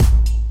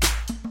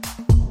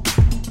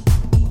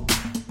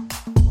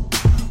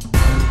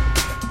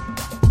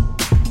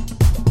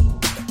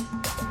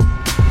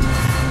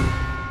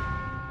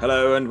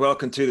and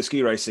welcome to the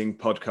Ski Racing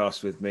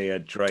Podcast with me,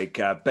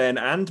 Drake. Ben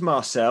and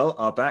Marcel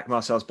are back.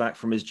 Marcel's back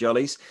from his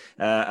jollies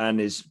and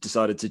has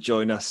decided to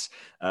join us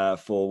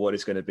for what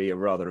is going to be a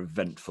rather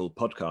eventful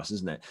podcast,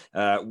 isn't it?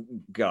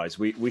 Guys,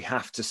 we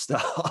have to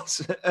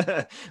start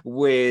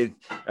with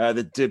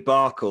the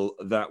debacle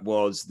that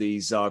was the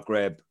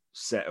Zargreb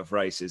set of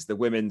races. The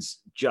women's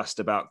just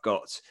about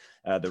got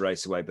the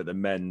race away, but the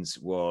men's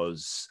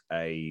was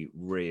a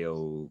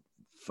real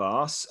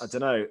farce. I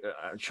don't know.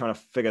 I'm trying to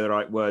figure the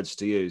right words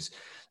to use.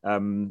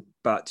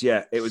 But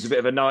yeah, it was a bit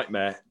of a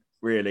nightmare,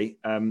 really.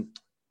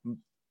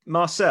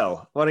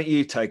 Marcel, why don't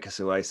you take us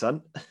away,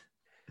 son?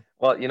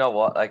 Well, you know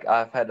what? Like,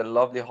 I've had a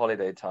lovely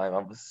holiday time. I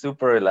was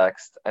super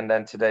relaxed. And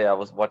then today I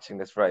was watching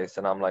this race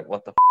and I'm like,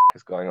 what the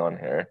is going on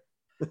here?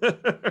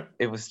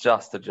 It was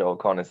just a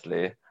joke,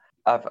 honestly.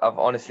 I've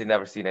honestly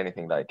never seen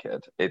anything like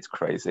it. It's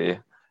crazy.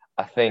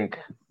 I think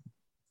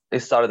it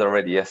started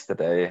already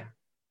yesterday.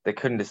 They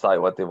couldn't decide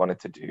what they wanted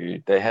to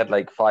do. They had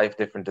like 5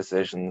 different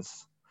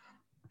decisions.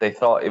 They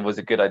thought it was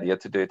a good idea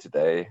to do it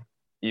today,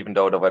 even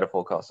though the weather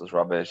forecast was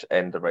rubbish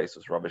and the race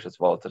was rubbish as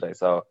well today.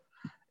 So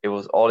it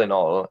was all in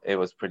all, it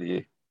was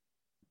pretty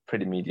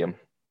medium.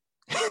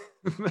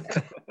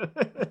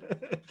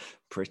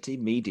 Pretty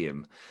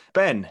medium.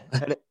 Ben,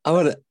 I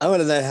want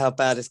to know how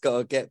bad it's got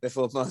to get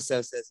before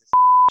Marcel says it's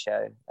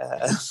show.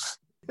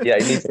 Yeah,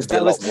 it needs to be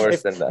a lot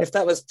worse than that. If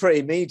that was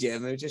pretty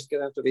medium, it was just going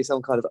to have to be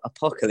some kind of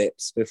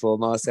apocalypse before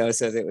Marcel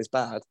says it was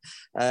bad.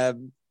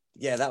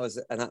 Yeah, that was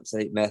an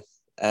absolute myth.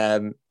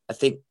 I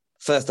think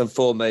first and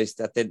foremost,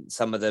 I think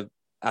some of the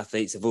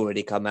athletes have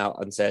already come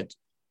out and said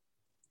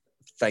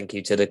thank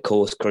you to the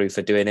course crew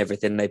for doing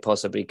everything they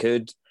possibly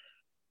could.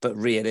 But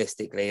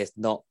realistically, it's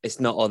not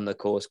on the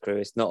course crew.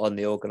 It's not on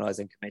the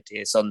organising committee.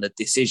 It's on the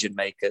decision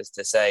makers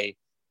to say,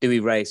 do we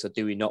race or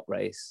do we not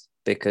race?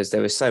 Because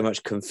there was so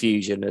much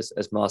confusion,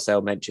 as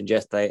Marcel mentioned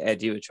yesterday.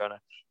 Ed, you were trying to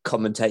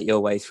commentate your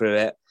way through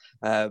it.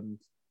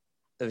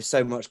 There was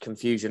so much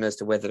confusion as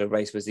to whether the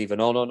race was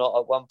even on or not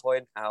at one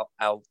point.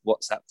 Our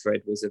WhatsApp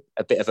thread was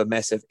a bit of a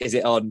mess of, is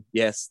it on?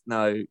 Yes,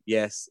 no,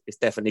 yes, it's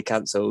definitely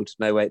cancelled.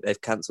 No, wait, they've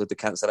cancelled the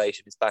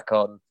cancellation. It's back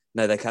on.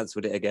 No, they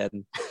cancelled it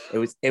again. It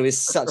was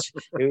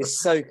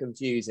so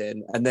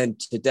confusing. And then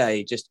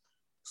today, just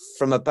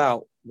from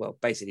about, well,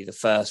 basically the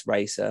first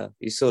racer,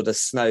 you saw the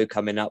snow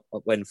coming up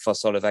when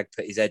Foss-Olivag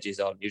put his edges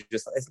on. You're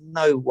just like, there's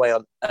no way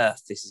on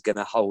earth this is going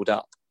to hold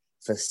up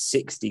for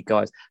 60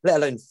 guys, let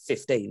alone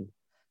 15.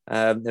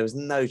 There was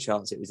no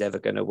chance it was ever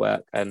going to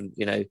work. And,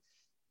 you know,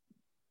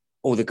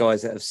 all the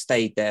guys that have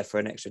stayed there for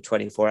an extra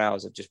 24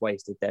 hours have just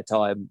wasted their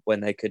time when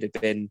they could have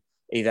been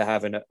either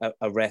having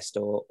a rest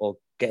or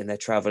getting their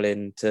travel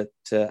in to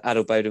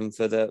Adelboden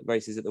for the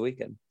races at the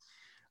weekend.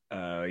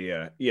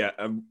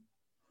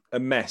 A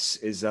mess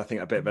is, I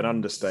think, a bit of an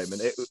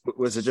understatement. It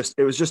was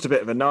just a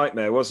bit of a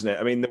nightmare, wasn't it?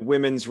 I mean, the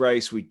women's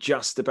race, we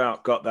just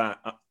about got that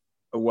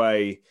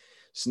away.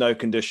 Snow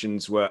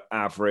conditions were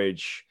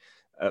average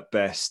at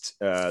best.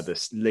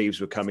 The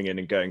leaves were coming in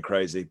and going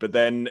crazy. But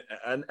then,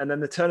 and then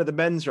the turn of the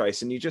men's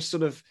race, and you just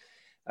sort of,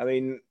 I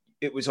mean,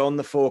 it was on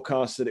the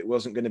forecast that it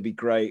wasn't going to be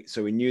great.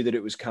 So we knew that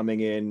it was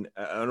coming in,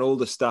 and all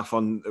the stuff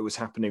that was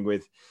happening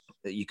with,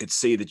 that you could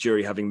see the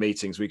jury having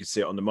meetings. We could see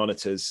it on the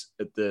monitors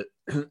at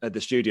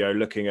the studio,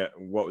 looking at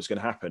what was going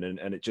to happen.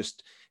 And it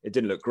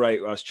didn't look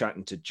great. I was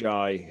chatting to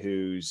Jai,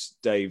 who's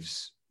Dave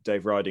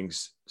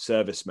Riding's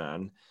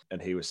serviceman. And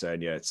he was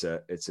saying, yeah, it's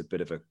a bit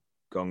of a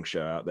gong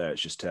show out there.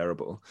 It's just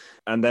terrible.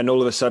 And then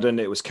all of a sudden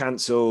it was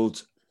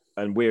cancelled.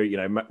 And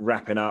we're,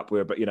 wrapping up.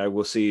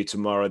 We'll see you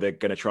tomorrow. They're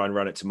going to try and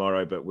run it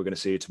tomorrow, but we're going to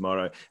see you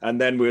tomorrow.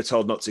 And then we were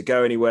told not to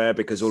go anywhere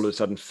because all of a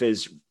sudden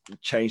Fizz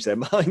changed their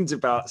minds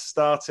about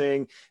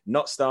starting,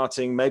 not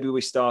starting. Maybe we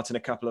start in a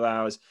couple of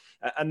hours.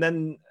 And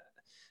then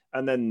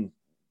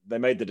they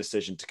made the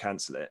decision to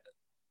cancel it.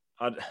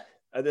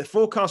 The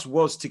forecast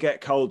was to get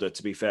colder,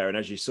 to be fair. And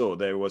as you saw,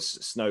 there was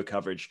snow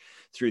coverage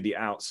through the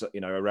outside,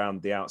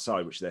 around the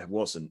outside, which there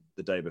wasn't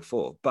the day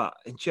before. But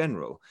in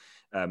general,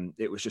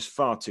 it was just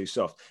far too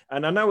soft.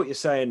 And I know what you're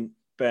saying,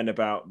 Ben,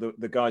 about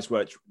the guys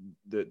worked,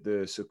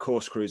 the sort of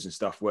course crews and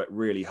stuff worked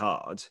really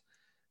hard.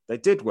 They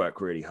did work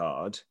really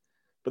hard,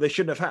 but they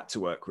shouldn't have had to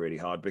work really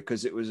hard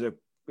because it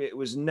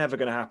was never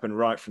going to happen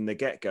right from the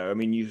get-go. I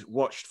mean, you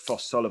watched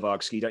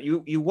Foss-Olivag ski down.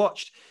 You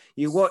watched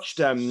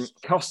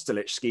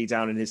Kostelic ski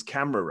down in his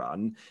camera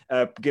run,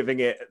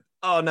 giving it,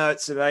 oh no,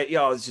 it's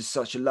just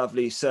such a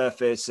lovely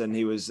surface. And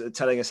he was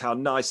telling us how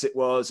nice it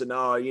was. And,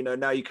 now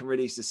you can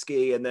release the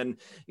ski. And then,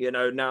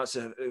 now it's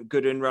a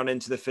good run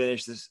into the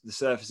finish. The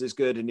surface is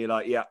good. And you're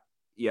like,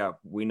 yeah,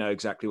 we know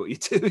exactly what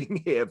you're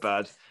doing here,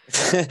 bud.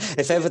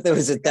 If ever there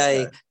was a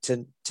day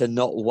to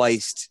not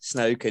waste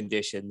snow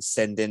conditions,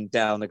 sending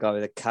down a guy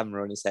with a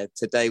camera on his head,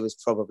 today was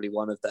probably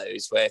one of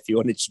those where if you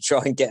wanted to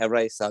try and get a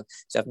race on,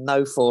 you have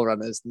no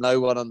forerunners, no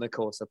one on the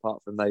course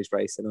apart from those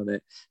racing on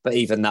it. But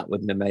even that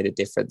wouldn't have made a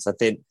difference. I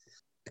think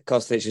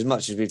Kostelic, as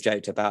much as we've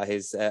joked about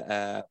his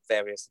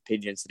various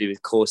opinions to do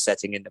with course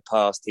setting in the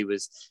past, he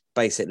was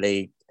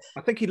basically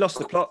I think he lost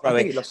the plot. I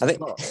think he lost I the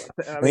think, plot.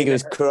 I think it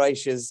was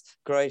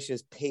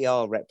Croatia's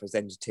PR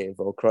representative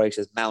or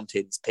Croatia's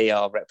mountains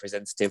PR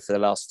representative for the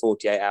last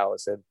 48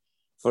 hours, and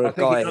for a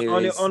guy who I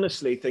is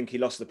honestly think he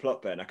lost the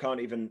plot, Ben. I can't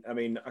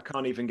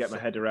even get my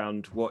head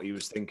around what he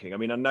was thinking. I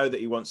mean, I know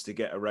that he wants to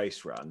get a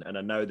race run, and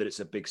I know that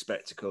it's a big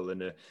spectacle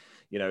and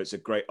it's a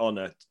great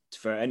honour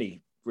for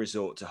any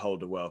resort to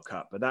hold a World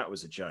Cup. But that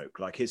was a joke.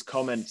 Like his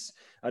comments,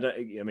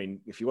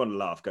 if you want to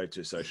laugh, go to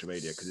his social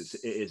media because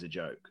it is a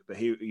joke. But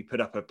he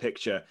put up a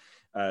picture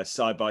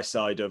side by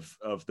side of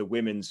the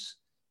women's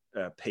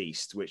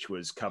piste, which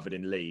was covered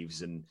in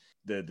leaves and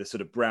the sort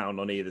of brown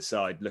on either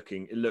side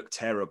it looked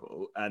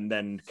terrible, and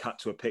then cut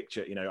to a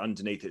picture,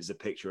 underneath it is a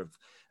picture of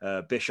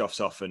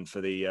Bischofshofen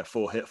for the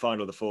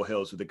final of the Four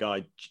Hills, with a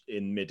guy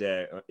in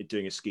midair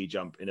doing a ski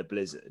jump in a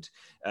blizzard,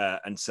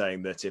 and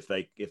saying that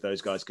if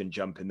those guys can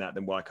jump in that,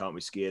 then why can't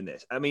we ski in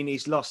this? I mean,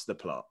 he's lost the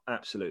plot,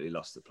 absolutely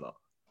lost the plot.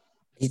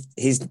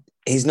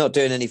 He's not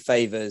doing any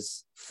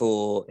favors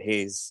for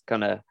his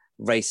kind of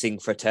racing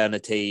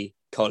fraternity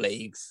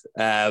colleagues.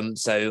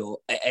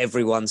 So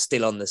everyone's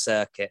still on the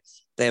circuit.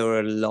 There were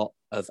a lot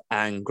of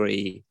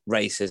angry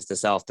racers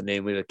this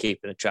afternoon. We were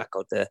keeping a track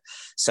of the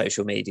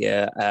social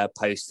media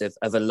posts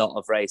of a lot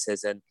of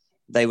racers, and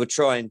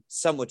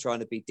some were trying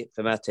to be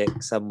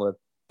diplomatic, some were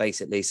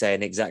basically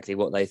saying exactly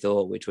what they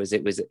thought, which was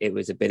it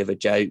was a bit of a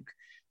joke.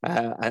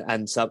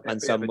 And some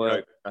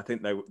were. I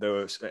think they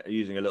were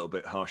using a little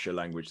bit harsher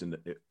language than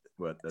it.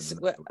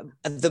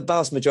 And the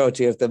vast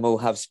majority of them all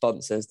have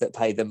sponsors that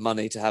pay them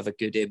money to have a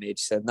good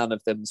image, so none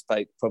of them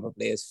spoke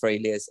probably as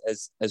freely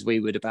as we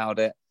would about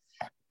it.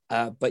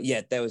 But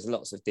yeah, there was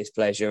lots of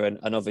displeasure,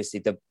 and obviously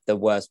the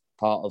worst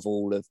part of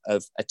all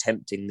of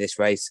attempting this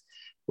race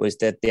was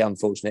the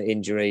unfortunate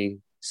injury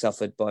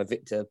suffered by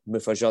Victor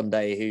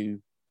Mufajande, who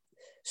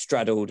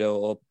straddled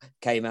or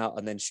came out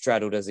and then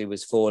straddled as he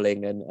was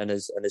falling and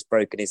has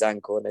broken his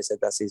ankle, and they said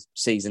that's his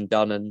season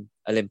done and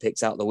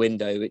Olympics out the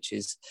window, which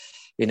is,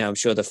 I'm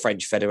sure the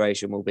French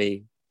Federation will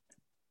be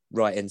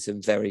writing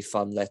some very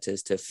fun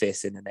letters to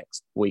FIS in the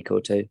next week or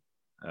two.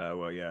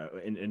 Well, yeah,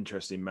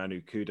 interesting.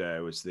 Manu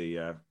Couder was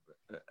the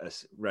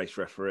race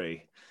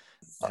referee,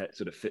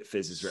 sort of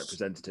FIS's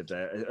representative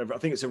there. I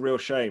think it's a real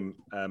shame.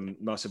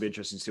 Must be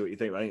interesting to see what you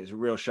think. I think it's a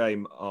real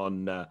shame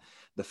on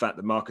the fact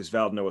that Marcus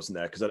Waldner wasn't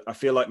there, because I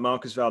feel like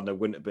Marcus Waldner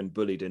wouldn't have been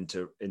bullied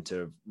into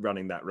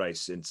running that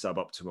race in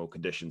suboptimal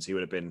conditions. He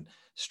would have been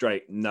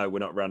straight, no, we're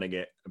not running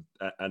it,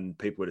 and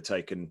people would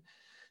have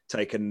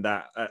taken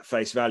that at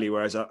face value.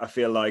 Whereas I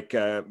feel like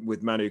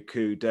with Manu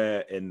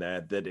Couder in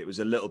there, that it was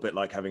a little bit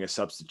like having a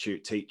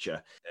substitute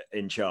teacher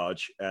in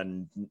charge,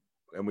 and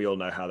we all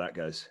know how that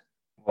goes.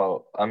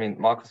 Well, I mean,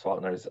 Marcus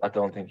Waldner I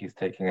don't think he's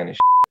taking any shit.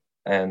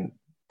 And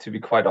to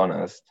be quite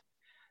honest,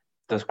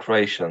 those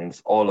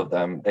Croatians, all of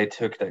them, they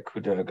took that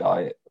Couder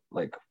guy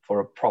like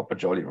for a proper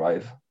jolly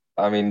ride.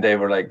 I mean, they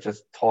were like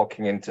just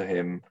talking into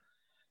him,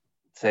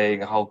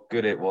 saying how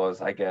good it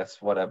was, I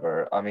guess,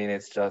 whatever. I mean,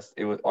 it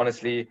was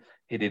honestly,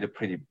 he did a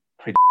pretty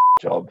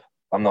job.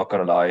 I'm not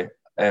going to lie.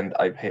 And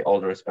I pay all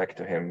the respect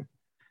to him.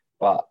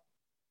 But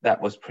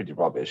that was pretty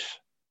rubbish.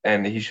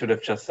 And he should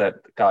have just said,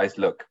 guys,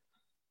 look,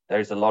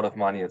 there's a lot of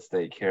money at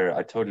stake here.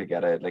 I totally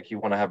get it. Like, you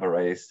want to have a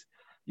race.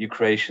 You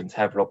Croatians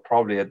have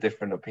probably a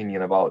different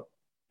opinion about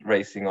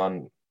racing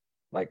on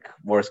like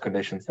worse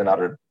conditions than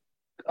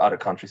other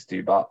countries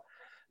do. But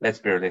let's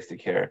be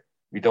realistic here.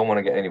 We don't want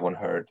to get anyone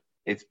hurt.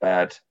 It's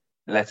bad.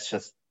 Let's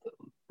just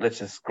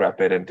scrap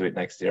it and do it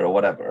next year or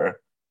whatever.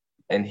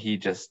 And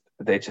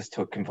they just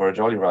took him for a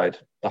jolly ride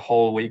the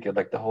whole week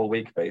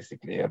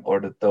basically,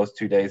 or those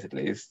 2 days at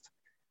least.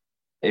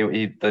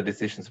 The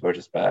decisions were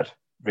just bad,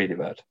 really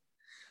bad.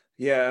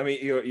 Yeah, I mean,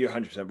 you're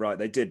 100% right.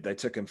 They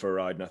took him for a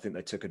ride, and I think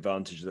they took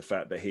advantage of the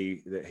fact that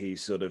he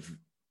sort of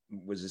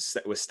was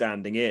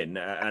standing in,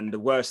 and the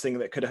worst thing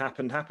that could have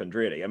happened.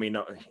 Really, I mean,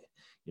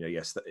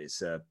 yes,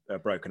 it's a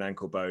broken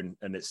ankle bone,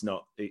 and it's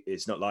not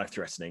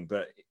life-threatening.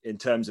 But in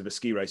terms of a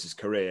ski racer's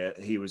career,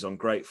 he was on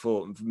great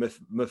form.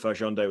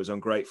 Mufajande was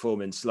on great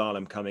form in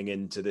slalom coming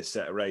into this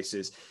set of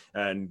races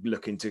and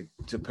looking to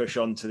push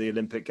on to the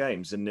Olympic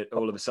Games. And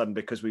all of a sudden,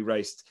 because we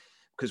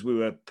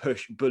were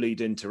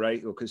bullied into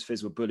race, or because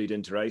FIS were bullied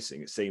into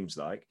racing, it seems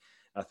like,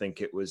 I think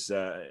it was,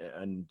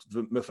 and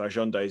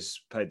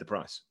Mufajande's paid the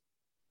price.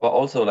 But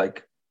also,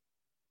 like,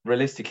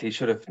 realistically,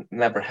 should have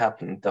never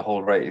happened, the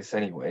whole race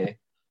anyway.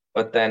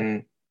 But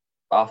then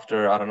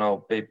after, I don't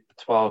know,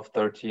 12,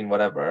 13,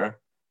 whatever,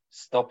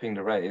 stopping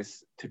the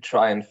race to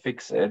try and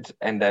fix it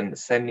and then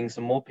sending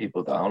some more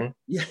people down.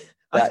 Yeah.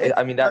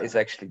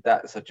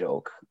 That's a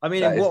joke. I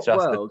mean,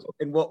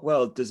 in what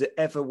world does it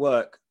ever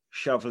work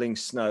shoveling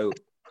snow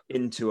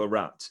into a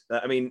rut?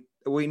 I mean,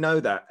 we know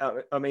that.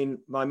 I mean,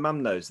 my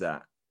mum knows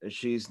that.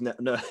 She's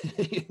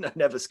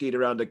never skied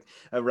around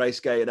a race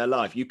gate in her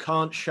life. You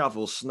can't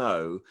shovel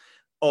snow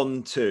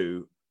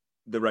onto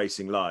the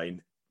racing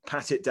line,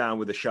 pat it down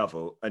with a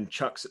shovel, and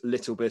chuck a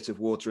little bit of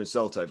water and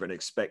salt over and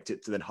expect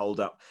it to then hold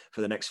up for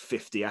the next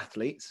 50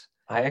 athletes.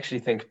 I actually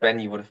think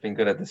Benny would have been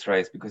good at this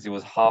race because he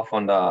was half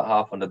on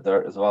the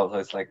dirt as well. So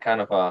it's like kind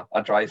of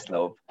a dry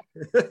slope.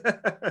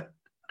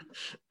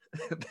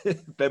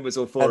 Ben was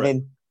all I for it.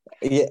 mean,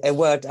 yeah, it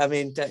worked. I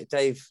mean,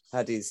 Dave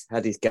had his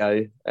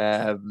go,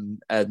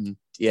 and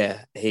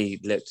yeah,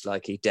 he looked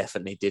like he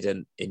definitely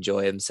didn't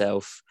enjoy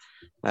himself.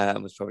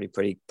 Was probably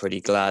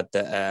pretty glad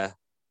that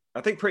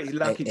I think pretty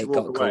lucky to it walk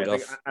got away. called I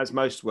think, off. as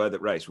most were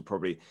that race, were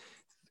probably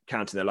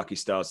counting their lucky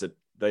stars that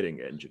they didn't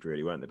get injured,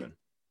 really, weren't they, Ben?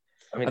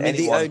 I mean, I mean,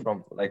 anyone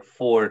from like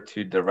 4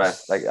 to the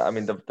rest. Like, I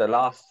mean, the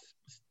last,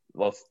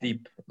 well,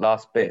 steep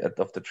last bit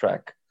of the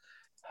track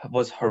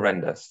was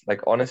horrendous.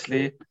 Like,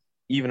 honestly,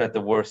 even at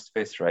the worst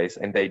FIS race,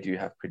 and they do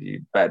have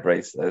pretty bad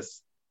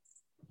races,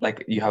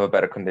 like you have a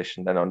better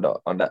condition than on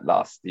that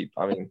last steep.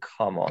 I mean,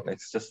 come on,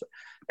 it's just,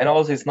 and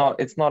also it's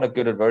not a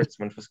good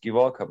advertisement for Ski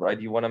World Cup, right?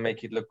 You want to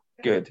make it look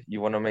good.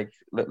 You want to make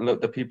look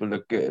the people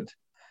look good,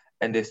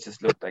 and this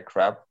just looked like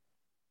crap.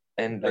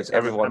 And like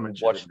everyone who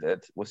watched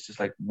it was just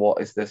like, "What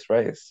is this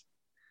race?"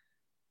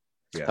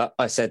 Yeah,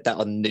 I said that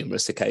on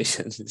numerous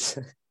occasions.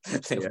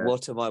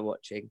 What am I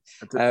watching?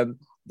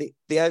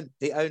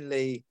 The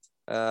only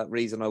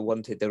reason I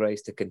wanted the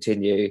race to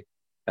continue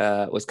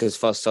was because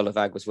Fos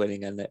Solovag was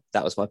winning, and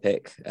that was my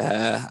pick.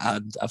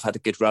 And I've had a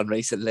good run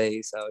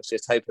recently, so I was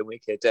just hoping we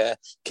could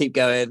keep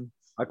going.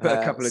 I put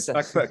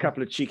a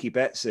couple of cheeky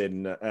bets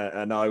in,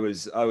 and I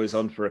was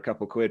on for a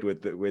couple of quid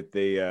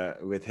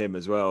with him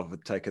as well for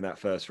taking that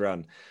first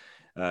run.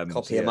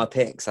 Copy of my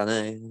picks, I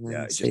know.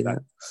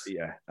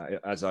 Yeah,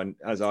 as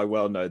I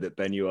well know that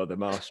Ben, you are the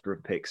master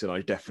of picks, and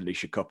I definitely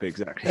should copy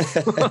exactly.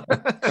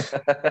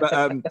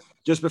 But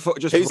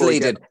who's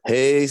leading?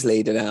 Who's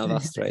leading out of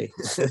us three?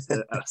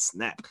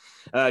 Snap!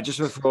 Just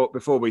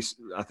before we,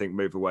 I think,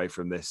 move away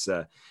from this,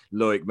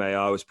 Loic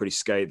Meillard was pretty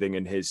scathing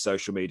in his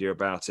social media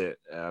about it,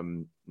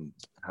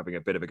 having a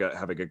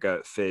go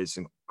at Fizz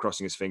and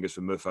crossing his fingers for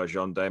Mufa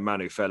Jonde.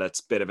 Manu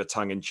Fellett's bit of a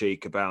tongue in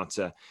cheek about.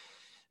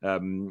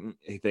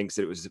 He thinks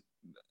that it was the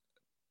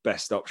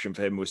best option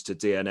for him was to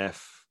DNF.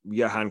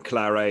 Johan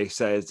Claret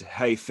says,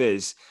 "Hey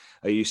Fizz,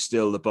 are you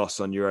still the boss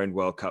on your own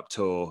World Cup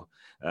tour?"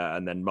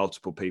 And then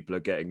multiple people are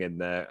getting in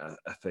there.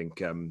 I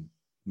think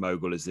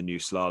Mogul is the new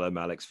slalom,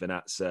 Alex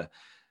Vinatsa,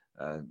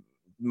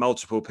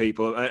 multiple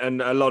people,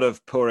 and a lot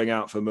of pouring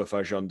out for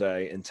Mufa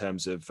Jonde in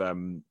terms of,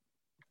 could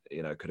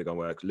have gone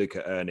work.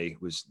 Luca Erni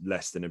was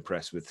less than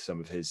impressed with some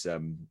of his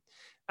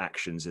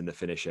actions in the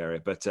finish area.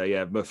 But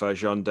Mufa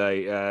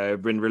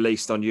Jonde, been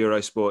released on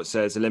Eurosport,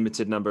 says a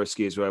limited number of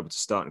skiers were able to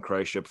start in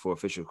Croatia before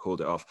officials called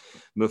it off.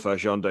 Mufa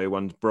Jonde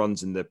won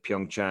bronze in the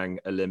Pyeongchang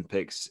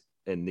Olympics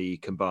in the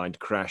combined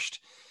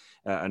crashed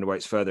and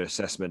awaits further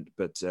assessment,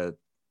 but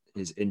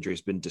his injury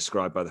has been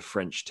described by the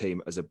French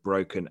team as a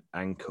broken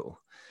ankle,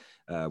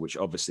 which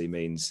obviously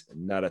means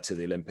nada to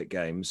the Olympic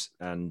Games,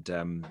 and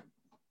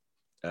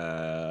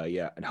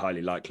and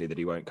highly likely that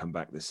he won't come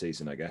back this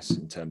season, I guess,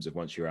 in terms of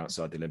once you're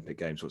outside the Olympic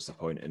Games, what's the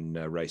point in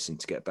racing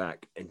to get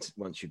back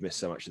once you've missed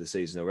so much of the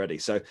season already?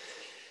 So,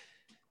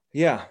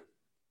 yeah.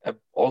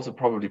 Also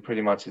probably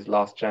pretty much his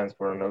last chance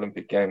for an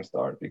Olympic Games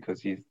start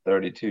because he's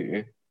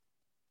 32.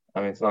 I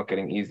mean, it's not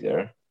getting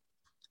easier.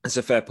 That's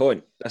a fair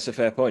point.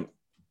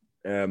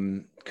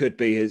 Could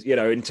be his,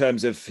 in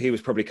terms of he was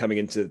probably coming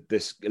into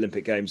this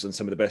Olympic Games on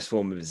some of the best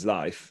form of his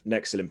life.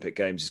 Next Olympic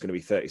Games is going to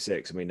be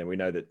 36. I mean, and we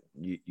know that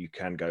you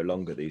can go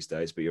longer these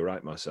days, but you're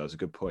right, Marcel. It's a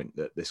good point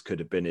that this could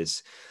have been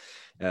his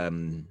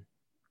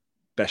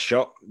best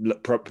shot,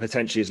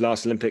 potentially his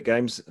last Olympic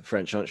Games. The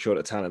French aren't short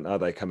of talent, are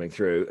they, coming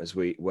through, as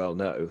we well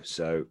know?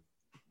 So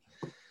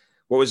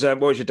what was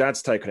your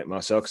dad's take on it,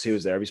 Marcel? Because he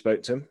was there. Have you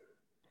spoke to him?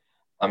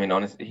 I mean,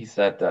 honestly, he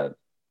said that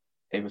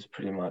it was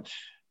pretty much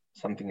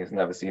something he's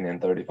never seen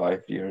in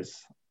 35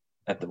 years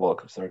at the World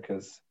Cup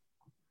circus.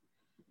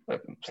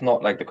 It's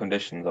not like the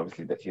conditions,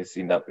 obviously, that he has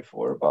seen that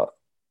before, but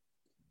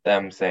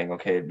them saying,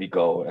 okay, we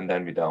go and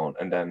then we don't,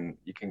 and then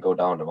you can go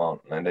down the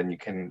mountain and then you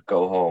can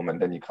go home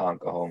and then you can't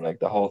go home. Like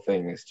the whole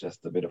thing is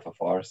just a bit of a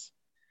farce.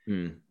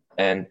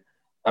 And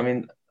I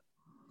mean,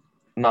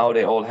 now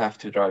they all have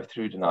to drive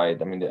through the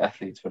night. I mean, the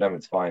athletes, for them,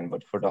 it's fine,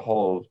 but for the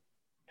whole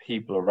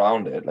people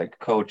around it, like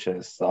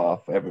coaches,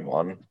 staff,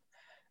 everyone,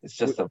 it's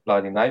just a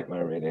bloody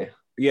nightmare, really.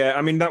 Yeah,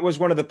 I mean, that was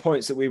one of the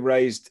points that we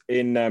raised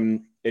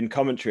in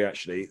commentary,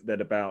 actually,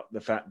 that about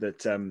the fact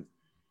that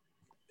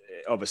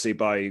obviously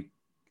by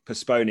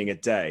postponing a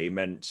day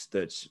meant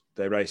that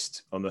they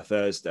raced on the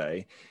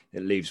Thursday.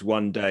 It leaves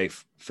one day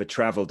for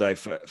travel day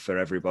for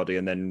everybody,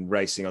 and then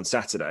racing on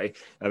Saturday.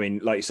 I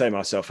mean, like you say,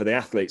 Marcel, for the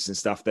athletes and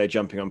stuff, they're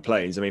jumping on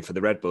planes. I mean, for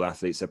the Red Bull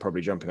athletes, they're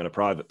probably jumping on a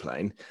private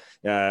plane.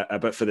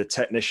 But for the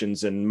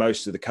technicians and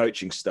most of the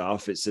coaching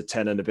staff, it's a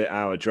 10 and a bit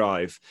hour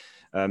drive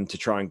to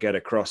try and get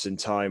across in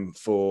time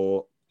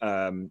for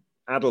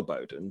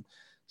Adelboden.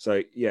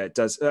 So, yeah, it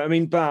does. I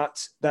mean,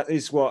 but that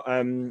is what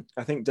I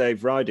think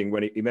Dave Riding,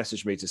 when he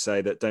messaged me to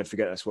say that, don't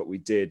forget, that's what we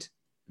did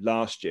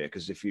last year.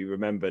 Because if you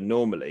remember,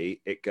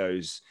 normally it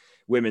goes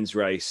women's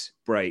race,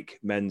 break,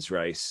 men's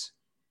race.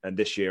 And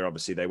this year,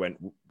 obviously, they went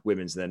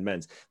women's and then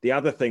men's. The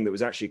other thing that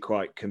was actually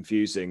quite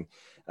confusing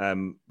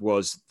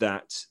was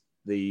that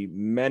the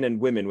men and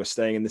women were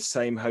staying in the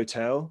same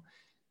hotel.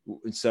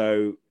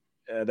 So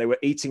they were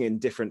eating in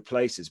different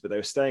places, but they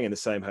were staying in the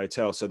same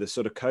hotel. So the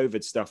sort of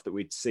COVID stuff that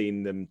we'd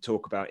seen them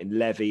talk about in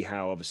Levy,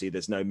 how obviously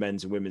there's no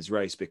men's and women's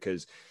race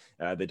because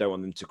they don't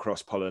want them to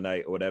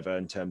cross-pollinate or whatever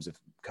in terms of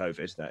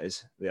COVID, that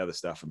is. The other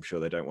stuff I'm sure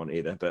they don't want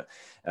either. But,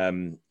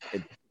 the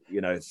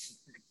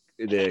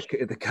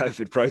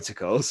COVID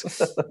protocols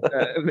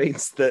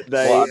means that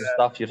they... What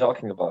stuff you're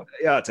talking about?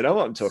 Yeah, I don't know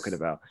what I'm talking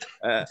about.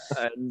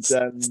 That's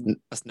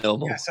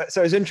normal. Yeah,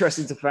 so it's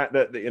interesting to the fact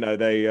that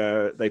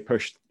they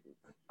pushed...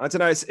 I don't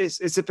know.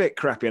 It's a bit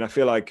crappy, and I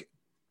feel like,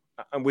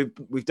 and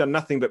we've done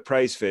nothing but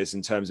praise FIS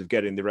in terms of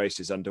getting the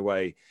races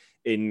underway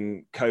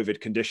in COVID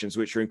conditions,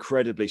 which are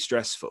incredibly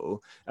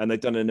stressful. And they've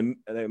done an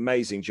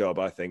amazing job,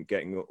 I think,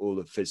 getting all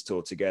the FIS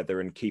Tour together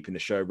and keeping the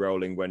show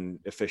rolling when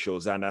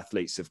officials and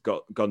athletes have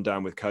gone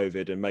down with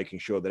COVID and making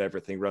sure that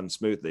everything runs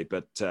smoothly.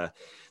 But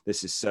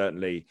this is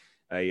certainly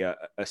a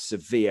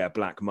severe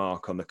black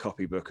mark on the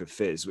copybook of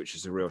FIS, which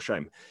is a real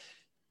shame.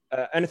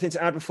 Anything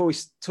to add before we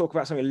talk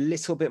about something a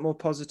little bit more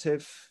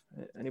positive?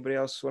 Anybody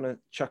else want to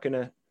chuck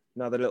in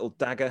another little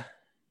dagger?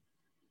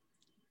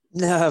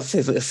 No,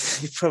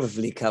 we've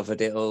probably covered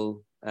it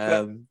all.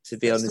 To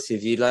be honest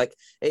with you, like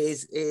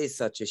it is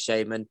such a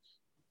shame, and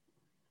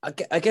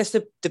I guess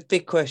the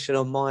big question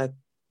on my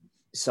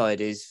side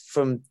is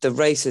from the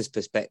racer's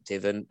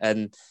perspective, and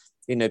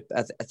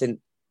I think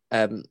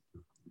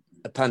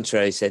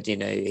Pantero said,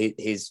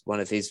 his one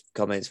of his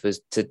comments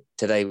was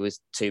today was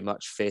too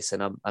much FIS,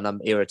 and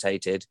I'm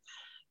irritated.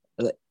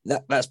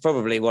 That's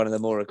probably one of the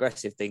more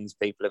aggressive things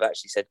people have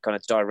actually said kind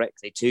of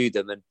directly to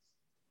them. And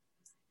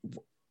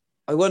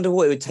I wonder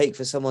what it would take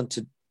for someone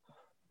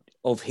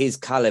of his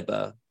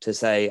caliber to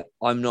say,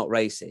 I'm not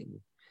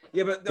racing.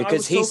 Yeah, but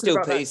because he still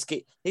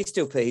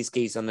put his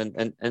skis on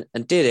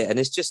and did it. And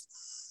it's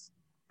just,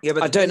 yeah,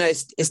 but I don't know.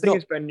 It's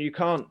not, Ben, you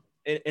can't,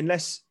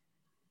 unless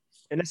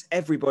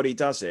everybody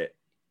does it,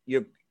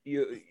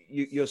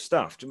 you're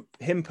stuffed.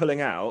 Him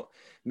pulling out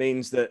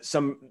means that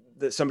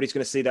somebody's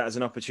going to see that as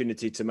an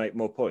opportunity to make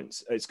more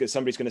points.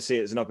 Somebody's going to see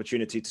it as an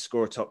opportunity to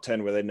score a top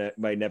 10 where they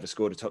may never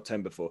scored a top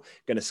 10 before,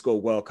 going to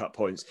score World Cup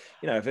points.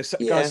 If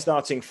a guy's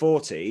starting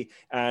 40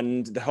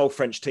 and the whole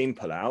French team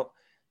pull out,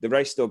 the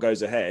race still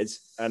goes ahead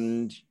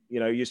and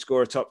you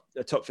score a top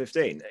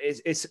 15.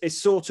 It's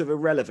sort of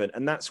irrelevant,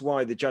 and that's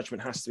why the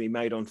judgment has to be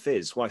made on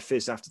FIS. Why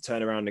FIS have to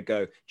turn around and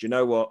go, do you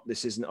know what,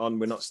 this isn't on,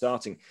 we're not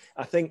starting.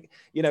 I think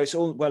it's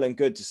all well and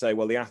good to say,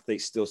 well, the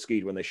athletes still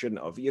skied when they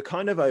shouldn't have. You're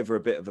kind of over a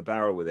bit of a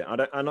barrel with it.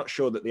 I'm not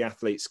sure that the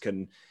athletes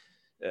can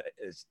to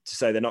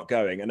say they're not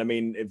going. And I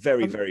mean,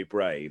 very, very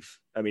brave.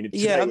 I mean,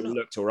 today it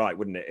looked all right,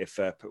 wouldn't it, if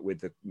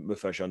with the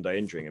Mufa Jonde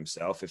injuring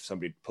himself, if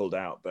somebody pulled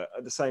out. But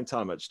at the same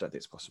time, I just don't think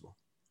it's possible.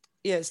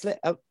 Yeah,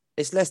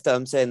 it's less that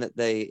I'm saying that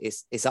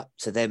it's up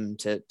to them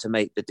to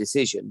make the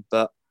decision,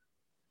 but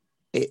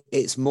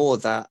it's more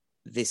that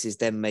this is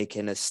them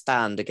making a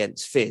stand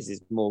against FIS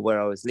is more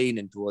where I was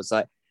leaning towards,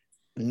 like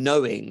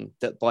knowing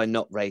that by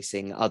not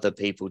racing, other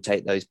people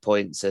take those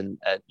points and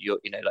like you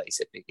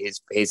said,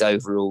 his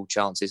overall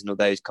chances and all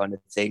those kind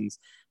of things.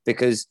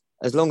 Because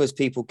as long as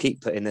people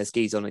keep putting their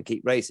skis on and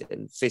keep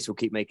racing, FIS will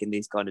keep making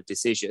these kind of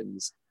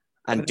decisions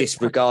and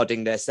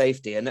disregarding their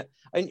safety. And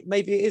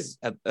maybe it is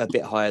a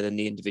bit higher than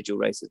the individual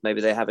races. Maybe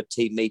they have a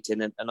team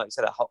meeting and like I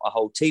said, a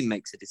whole team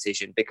makes a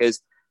decision, because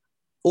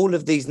all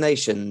of these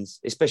nations,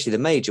 especially the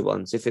major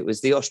ones, if it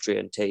was the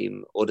Austrian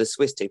team or the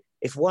Swiss team,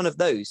 if one of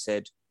those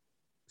said,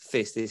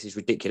 FIS, this is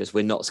ridiculous,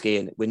 we're not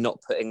skiing, we're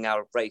not putting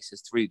our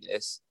racers through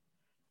this,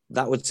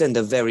 that would send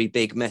a very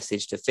big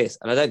message to FIS.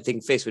 And I don't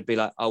think FIS would be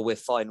like, oh, we're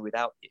fine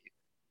without you,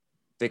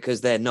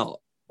 because they're not.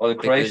 Well, the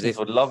Croatians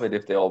would love it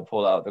if they all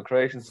pull out. The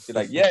Croatians would be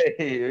like, yay,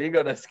 we're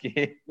going to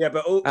ski. Yeah,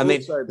 but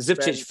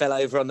Zubcic fell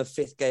over on the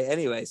fifth gate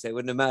anyway, so it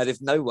wouldn't have mattered if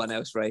no one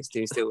else raced,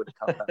 he still would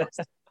have come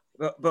past.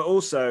 But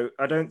also,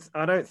 I don't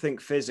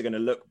think FIS are going to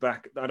look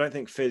back. I don't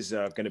think FIS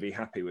are going to be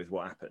happy with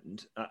what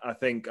happened. I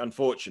think,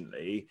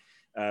 unfortunately,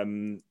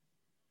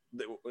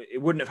 it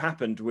wouldn't have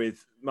happened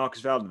with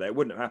Marcus Valder. It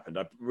wouldn't have happened.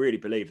 I really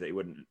believe that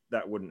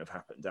wouldn't have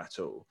happened at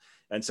all.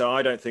 And so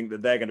I don't think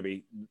that they're going to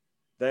be.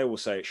 They will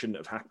say it shouldn't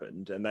have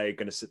happened, and they're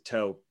going to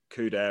tell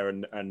Couder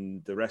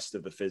and the rest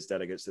of the FIS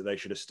delegates that they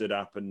should have stood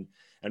up and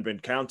been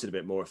counted a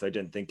bit more if they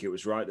didn't think it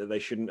was right, that they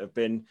shouldn't have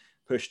been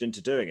pushed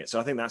into doing it. So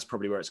I think that's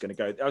probably where it's going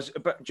to go.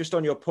 But just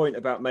on your point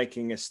about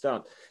making a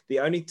stunt, the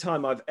only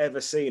time I've ever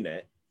seen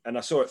it, and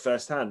I saw it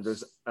firsthand,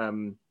 was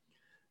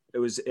it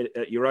was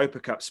at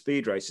Europa Cup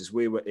speed races.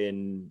 We were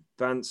in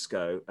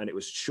Bansko, and it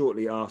was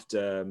shortly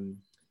after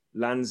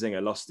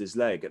Lanzinger lost his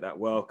leg at that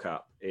World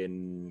Cup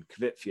in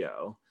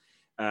Kvitfjell.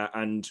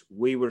 And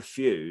we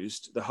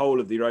refused the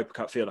whole of the Europa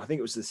Cup field. I think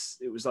it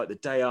was like the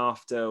day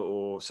after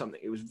or something.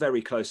 It was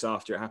very close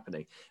after it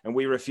happening, and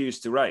we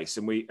refused to race.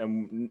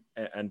 And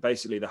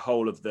basically the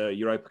whole of the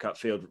Europa Cup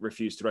field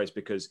refused to race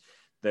because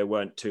there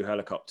weren't two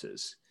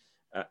helicopters,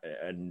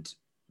 in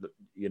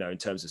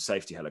terms of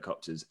safety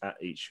helicopters at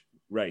each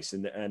race.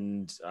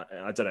 And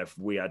I don't know if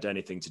we had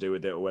anything to do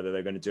with it or whether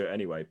they're going to do it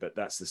anyway. But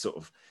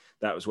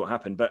that was what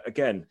happened. But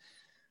again,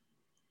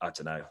 I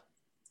don't know.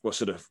 What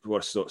sort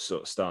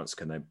of stance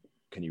can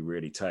you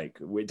really take?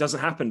 It doesn't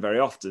happen very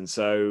often,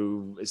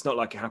 so it's not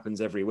like it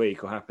happens every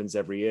week or happens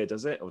every year,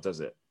 does it? Or does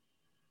it?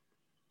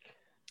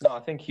 No, I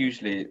think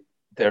usually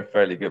they're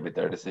fairly good with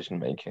their decision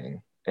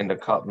making in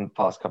the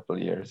past couple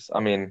of years. I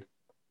mean,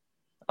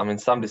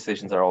 some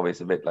decisions are always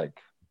a bit like,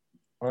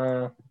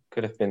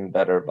 could have been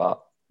better,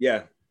 but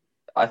yeah,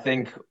 I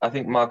think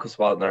Marcus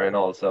Waldner and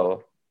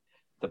also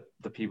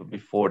the people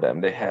before them,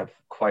 they have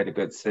quite a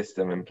good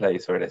system in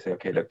place where they say,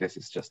 okay, look, this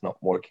is just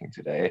not working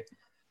today.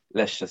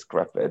 Let's just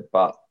scrap it.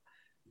 But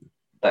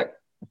that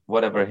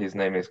whatever his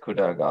name is,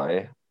 Kuda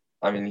guy,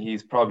 I mean,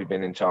 he's probably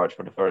been in charge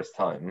for the first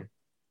time.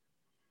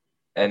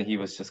 And he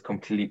was just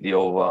completely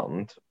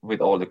overwhelmed with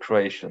all the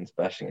Croatians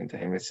bashing into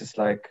him. It's just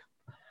like,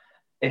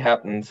 it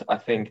happens. I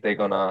think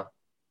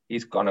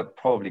he's gonna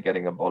probably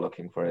getting a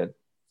bollocking for it.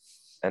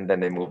 And then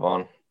they move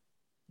on.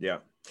 Yeah.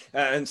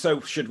 And so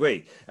should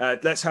we.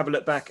 Let's have a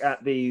look back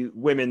at the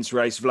women's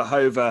race.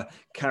 Vlhova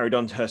carried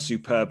on her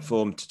superb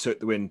form to took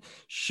the win.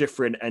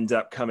 Schifrin ended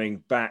up coming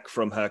back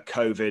from her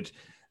COVID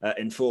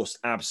enforced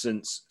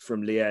absence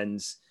from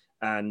Lienz,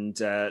 and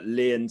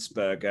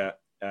Liensberger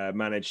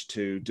managed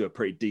to do a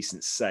pretty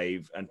decent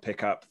save and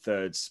pick up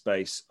third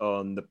space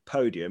on the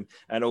podium.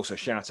 And also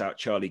shout out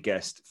Charlie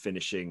Guest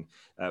finishing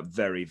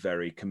very,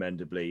 very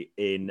commendably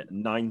in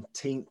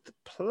 19th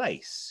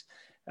place.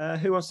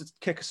 Who wants to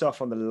kick us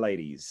off on the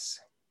ladies?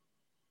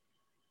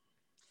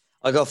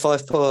 I got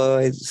 5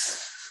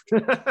 points.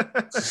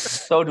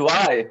 So do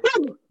I.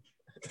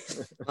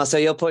 So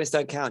your points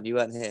don't count. You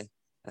weren't here.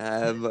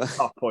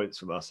 Half points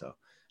from Marcel.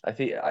 I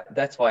think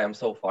that's why I'm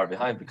so far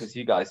behind, because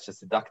you guys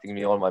just deducting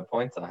me all my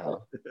points I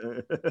have.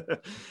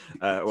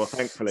 Well,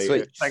 thankfully,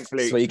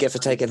 that's what you get for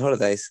taking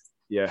holidays.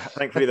 Yeah,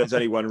 thankfully, there's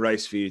only one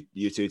race for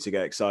you two to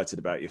get excited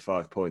about. Your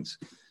 5 points.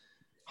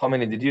 How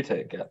many did you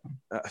take?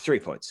 3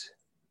 points.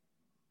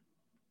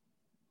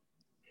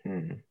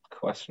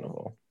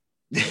 Questionable.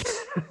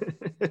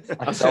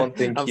 I don't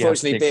think.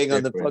 Unfortunately, being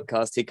on the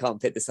podcast, he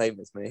can't pick the same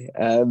as me.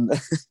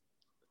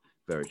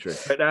 Very true.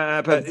 But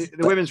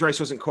the women's race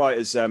wasn't quite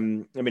as. I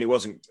mean, it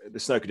wasn't. The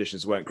snow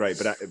conditions weren't great,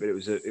 but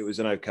it was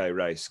an okay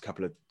race.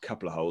 Couple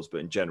of holes, but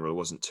in general, it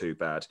wasn't too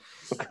bad.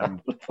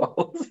 Couple of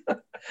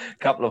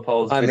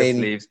holes. Bit of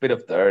sleeves, bit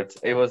of dirt.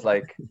 It was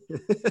like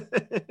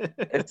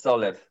it's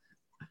solid.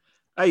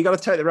 Hey, you got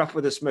to take the rough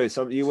with the smooth.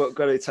 So you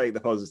got to take the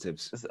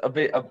positives. It's a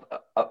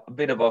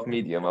bit above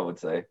medium, I would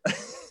say.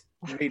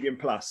 Medium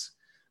plus.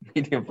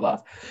 Medium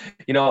plus.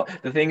 You know,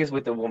 the thing is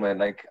with the woman,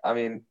 like, I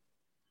mean,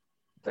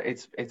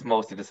 it's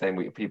mostly the same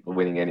with people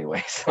winning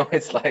anyway. So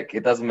it's like,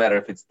 it doesn't matter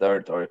if it's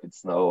dirt or if it's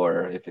snow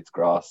or if it's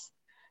grass.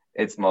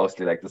 It's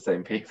mostly like the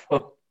same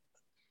people.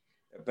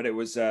 But it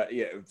was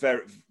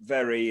very,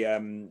 very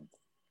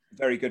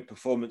very good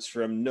performance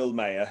from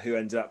Nullmeyer, who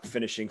ended up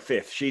finishing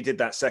 5th. She did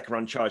that second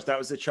run charge. That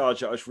was the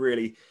charge that I was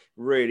really,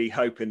 really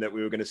hoping that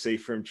we were going to see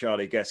from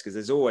Charlie Guest, because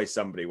there's always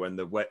somebody when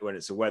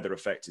it's a weather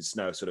affected,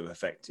 snow sort of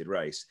affected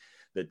race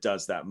that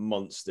does that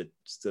monster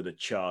sort of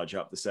charge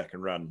up the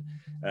second run.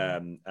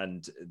 And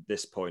at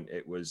this point,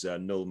 it was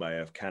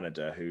Nullmeyer of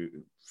Canada who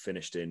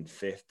finished in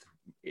 5th,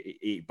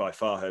 by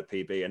far her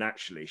PB. And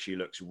actually, she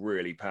looks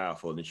really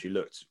powerful and she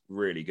looked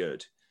really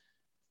good.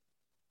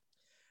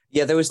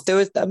 Yeah, there was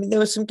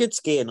some good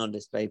skiing on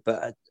display,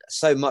 but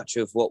so much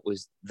of what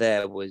was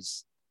there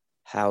was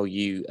how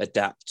you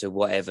adapt to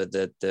whatever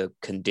the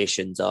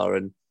conditions are,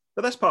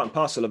 but that's part and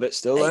parcel of it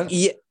still, though.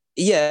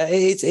 Yeah,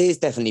 it is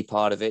definitely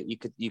part of it.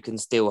 You can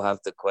still have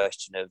the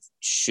question of,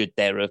 should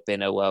there have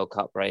been a World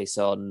Cup race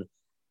on?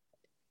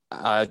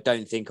 I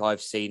don't think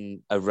I've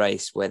seen a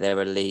race where there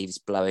are leaves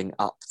blowing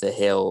up the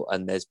hill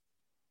and there's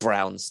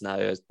brown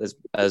snow.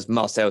 As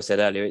Marcel said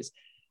earlier,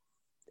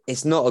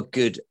 it's not a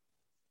good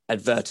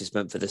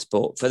advertisement for the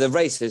sport. For the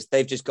racers,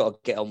 they've just got to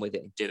get on with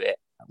it and do it.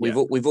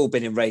 We've all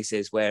been in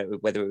races where,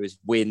 whether it was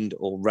wind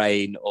or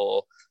rain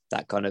or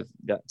that kind of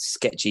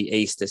sketchy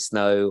Easter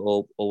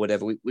snow or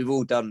whatever, we've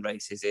all done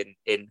races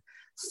in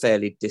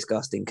fairly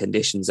disgusting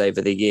conditions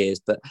over the years,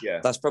 but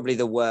that's probably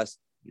the worst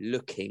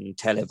looking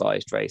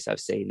televised race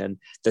I've seen. And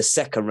the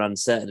second run,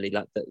 certainly,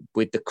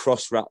 with the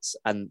cross ruts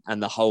and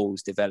the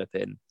holes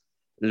developing,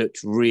 looked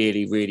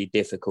really, really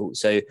difficult.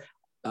 So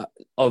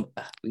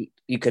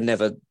you can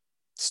never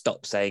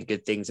stop saying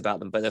good things about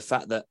them, but the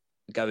fact that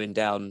going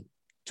down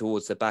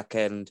towards the back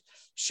end,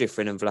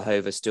 Schifrin and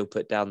Vlhova still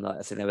put down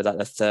I think they were like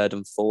the 3rd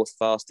and 4th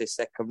fastest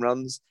second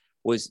runs,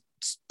 was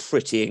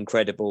pretty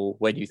incredible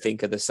when you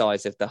think of the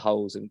size of the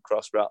holes and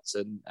cross ruts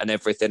and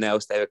everything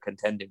else they were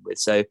contending with.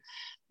 So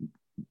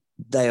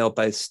they are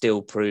both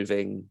still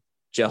proving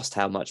just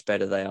how much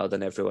better they are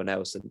than everyone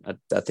else, and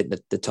I think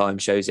that the time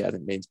shows it. I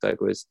think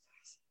Liensberger was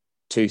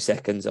 2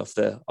 seconds off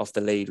the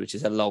lead, which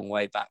is a long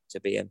way back to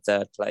be in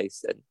 3rd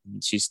place,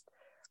 and she's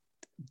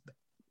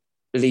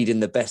leading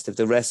the best of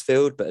the rest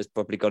field, but has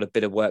probably got a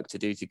bit of work to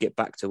do to get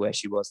back to where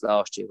she was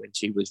last year when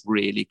she was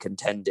really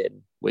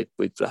contending with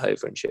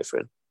Vlhova and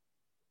Schifrin.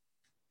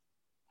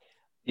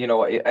 You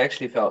know, it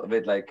actually felt a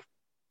bit like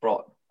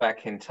brought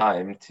back in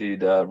time to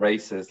the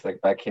races, like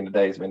back in the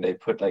days when they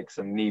put like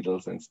some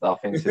needles and stuff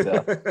into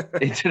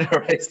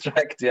the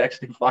racetrack to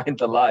actually find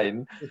the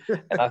line.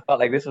 And I felt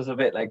like this was a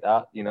bit like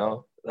that, you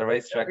know. The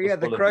racetrack was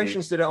the full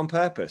Croatians of did it on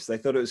purpose. They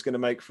thought it was going to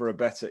make for a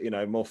better, you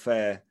know, more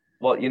fair.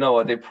 well, you know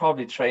what, they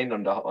probably trained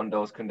on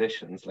those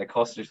conditions. Like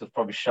Kostic was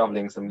probably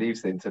shoveling some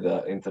leaves into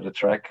the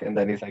track, and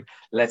then he's like,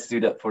 let's do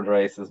that for the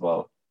race as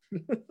well.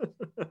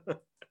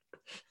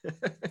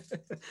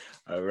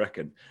 I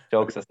reckon.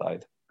 Jokes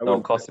aside.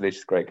 No, Kostic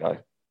is a great guy.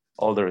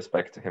 All the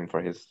respect to him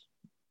for his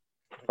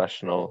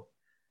professional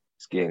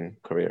skiing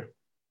career.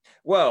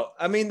 Well,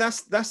 I mean,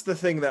 that's the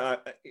thing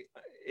that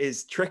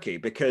is tricky,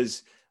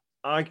 because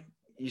I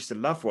used to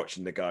love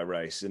watching the guy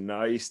race, and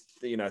I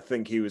used to, you know,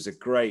 think he was a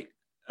great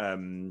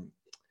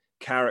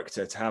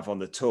character to have on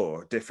the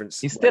tour. Different.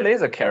 He still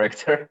is a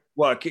character.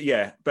 Well,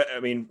 yeah, but I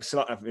mean,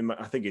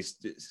 I think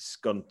it's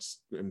gone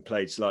and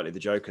played slightly the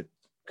Joker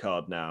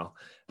card now.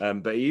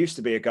 But he used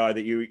to be a guy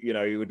that you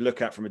would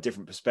look at from a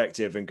different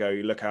perspective and go,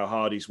 look how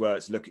hard he's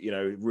worked, look, you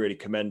know, really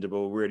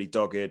commendable, really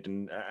dogged,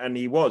 and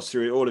he was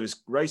through all of his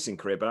racing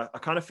career. But I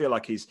kind of feel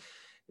like he's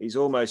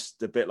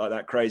almost a bit like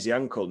that crazy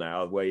uncle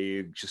now, where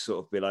you just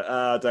sort of be like,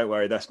 don't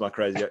worry, that's my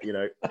crazy, you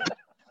know,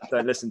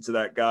 don't listen to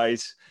that,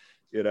 guys,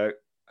 you know.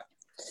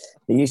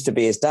 He used to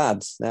be his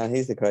dad. Now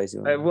he's the crazy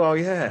one. Well,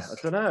 yeah, I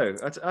don't know.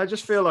 I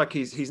just feel like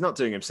he's not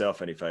doing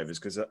himself any favors,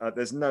 because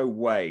there's no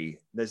way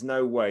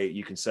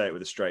you can say it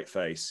with a straight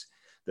face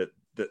that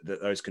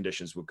those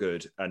conditions were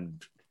good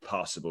and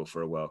passable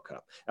for a World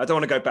Cup. I don't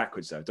want to go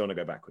backwards, though.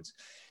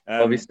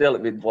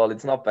 Well,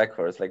 it's not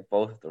backwards. Like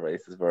both of the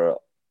races were.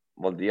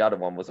 Well, the other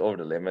one was over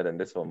the limit, and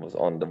this one was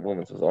the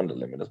women's was on the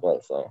limit as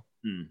well. So,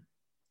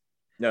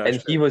 No,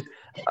 and he was.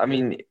 I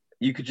mean,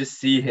 you could just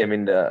see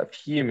him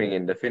fuming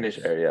in the finish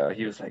area.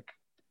 He was like,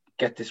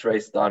 get this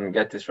race done,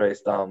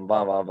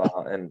 blah, blah,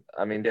 blah. And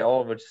I mean, they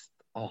all were just,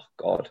 oh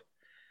God.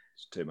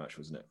 It's too much,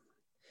 wasn't it?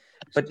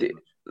 But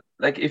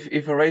like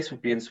if a race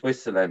would be in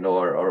Switzerland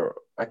or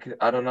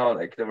I don't know,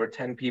 like there were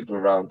 10 people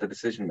around the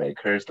decision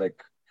makers,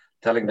 like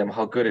telling them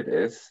how good it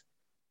is.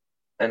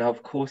 And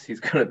of course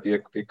he's going to be a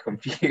bit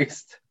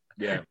confused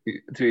to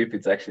if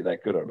it's actually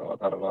that good or not.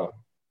 I don't know.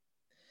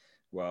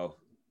 Well,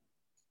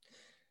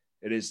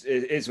 it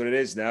is what it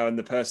is now, and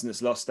the person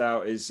that's lost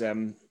out is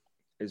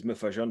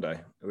Mufa Jonde,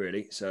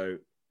 really. So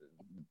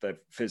the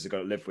FIS have got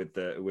to live with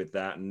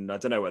that, and I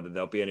don't know whether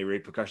there'll be any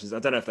repercussions. I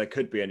don't know if there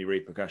could be any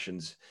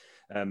repercussions,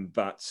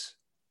 but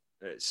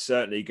it's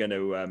certainly going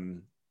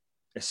to.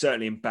 It's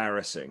certainly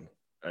embarrassing,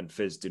 and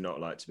FIS do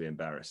not like to be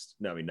embarrassed.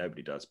 No, I mean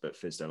nobody does, but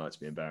FIS don't like to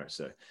be embarrassed.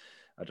 So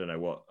I don't know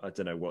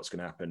what's going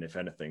to happen, if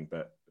anything.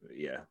 But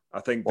yeah, I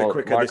think the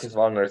quicker Marcus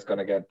Wagner is going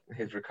to get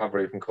his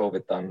recovery from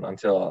COVID done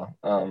until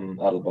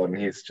Adelboden.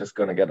 He's just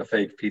going to get a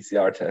fake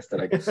PCR test.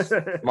 And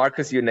like,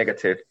 Marcus, you're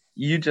negative.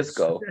 You just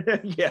go.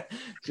 Yeah,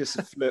 just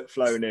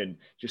flown in.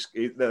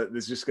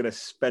 There's just going to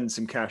spend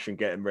some cash and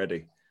get him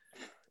ready.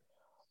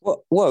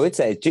 Well, I would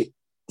say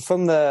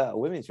from the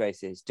women's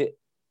races,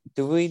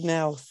 do we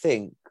now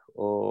think,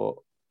 or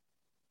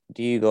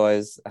do you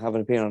guys have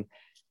an opinion on,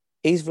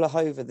 is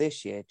Vlhova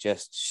this year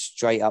just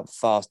straight up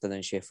faster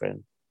than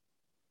Shiffrin?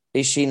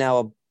 Is she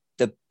now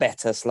the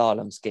better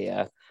slalom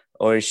skier,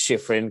 or is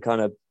Shiffrin kind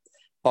of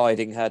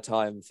biding her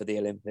time for the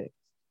Olympics?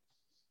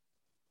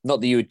 Not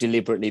that you would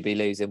deliberately be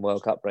losing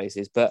World Cup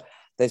races, but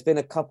there's been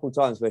a couple of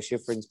times where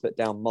Shiffrin's put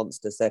down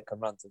monster second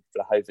runs and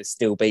Vlhova's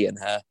still beaten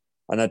her.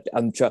 And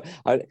I'm trying.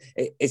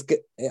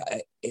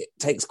 It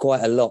takes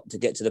quite a lot to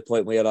get to the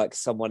point where you're like,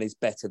 someone is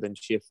better than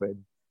Shiffrin.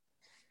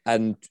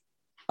 And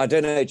I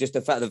don't know, just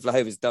the fact that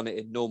Vlhova's done it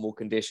in normal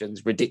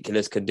conditions,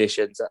 ridiculous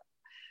conditions.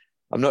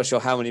 I'm not sure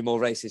how many more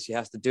races she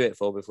has to do it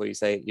for before you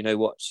say, you know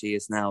what, she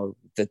is now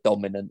the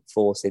dominant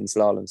force in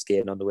slalom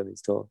skiing on the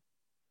women's tour.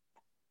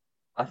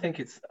 I think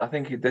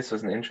this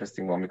was an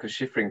interesting one, because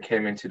Shiffrin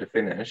came into the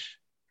finish,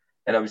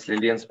 and obviously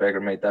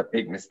Liensberger made that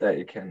big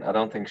mistake, and I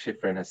don't think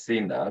Shiffrin has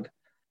seen that.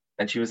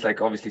 And she was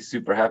like obviously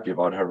super happy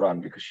about her run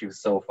because she was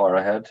so far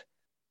ahead.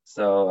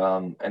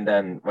 So and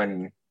then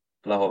when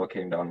Vlhova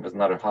came down, it was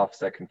another half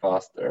second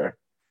faster.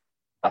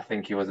 I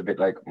think he was a bit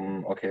like,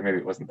 okay, maybe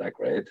it wasn't that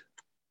great.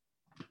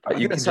 I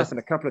think it's happened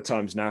a couple of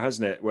times now,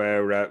 hasn't it?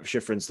 Where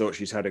Shiffrin's thought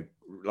she's had a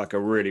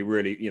really,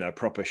 really,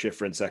 proper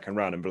Shiffrin second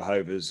run, and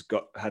Vlhova's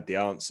had the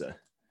answer.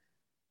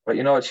 But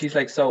you know what? She's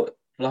like,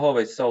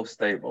 Vlhova is so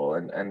stable,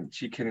 and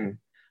she can,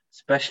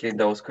 especially in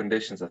those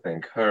conditions, I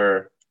think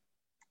her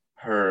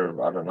I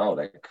don't know,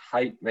 like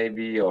height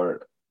maybe,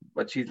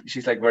 but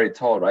she's like very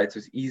tall, right? So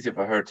it's easier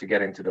for her to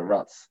get into the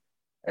ruts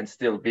and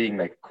still being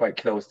like quite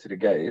close to the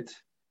gate.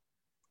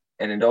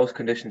 And in those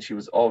conditions, she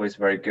was always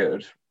very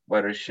good.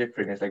 Whereas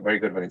Shiffrin is like very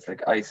good when it's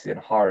like icy and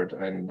hard,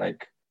 and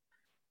like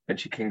when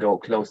she can go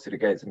close to the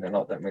gates and there are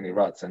not that many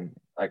ruts. And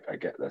I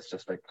get that's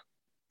just like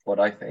what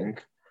I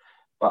think.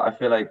 But I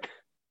feel like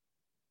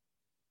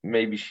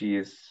maybe she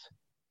is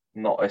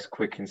not as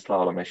quick in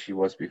slalom as she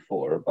was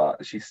before,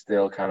 but she's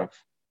still kind of,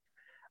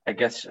 I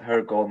guess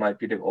her goal might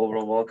be the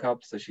overall World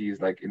Cup. So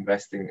she's like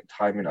investing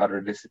time in other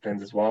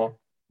disciplines as well.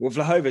 Well,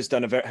 Vlahova's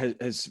done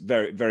has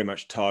very, very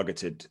much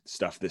targeted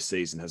stuff this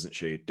season, hasn't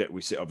she?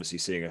 We see obviously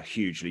seeing a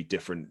hugely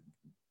different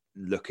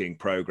looking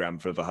program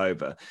for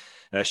Vlahova.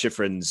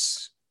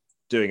 Schifrin's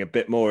doing a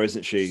bit more,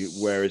 isn't she?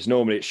 Whereas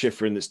normally it's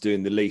Schifrin that's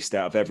doing the least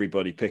out of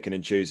everybody picking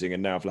and choosing,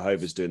 and now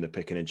Vlahova's doing the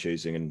picking and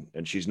choosing,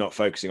 and she's not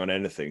focusing on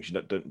anything. She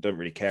don't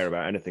really care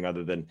about anything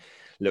other than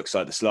looks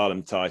like the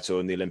slalom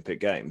title and the Olympic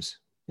Games.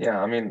 Yeah,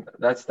 I mean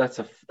that's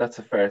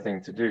a fair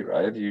thing to do,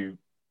 right?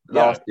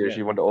 Last year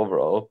she won the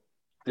overall.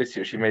 This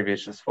year she maybe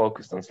is just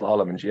focused on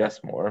slalom and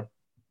GS more.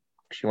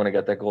 She want to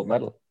get that gold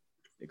medal.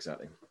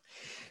 Exactly.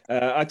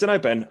 I don't know,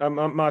 Ben.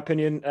 My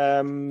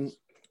opinion,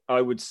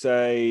 I would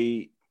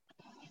say,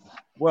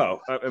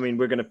 well, I mean,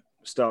 we're going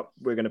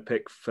to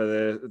pick for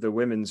the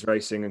women's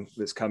racing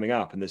that's coming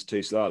up, and there's 2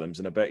 slaloms,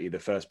 and I bet you the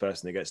first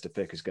person that gets to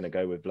pick is going to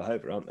go with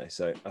Vlahova, aren't they?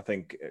 So I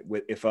think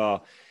if our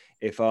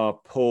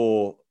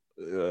poor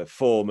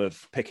form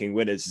of picking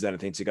winners is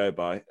anything to go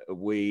by,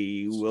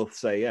 we will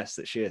say yes,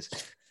 that she is.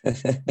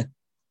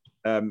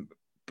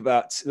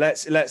 But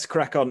let's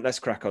crack on. Let's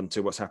crack on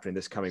to what's happening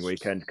this coming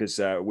weekend, because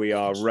we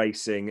are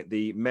racing.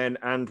 The men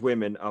and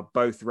women are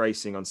both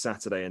racing on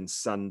Saturday and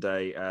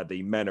Sunday.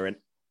 The men are in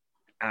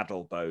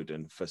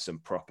Adelboden for some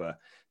proper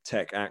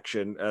tech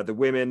action. The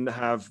women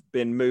have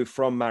been moved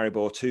from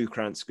Maribor to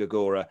Kranjska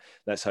Gora.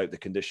 Let's hope the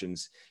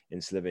conditions in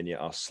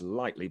Slovenia are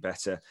slightly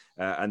better.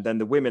 And then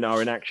the women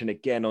are in action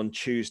again on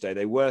Tuesday.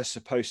 They were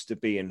supposed to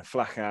be in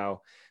Flachau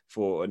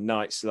for a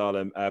night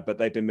slalom, but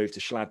they've been moved to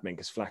Schladming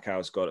because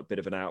Flachau's got a bit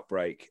of an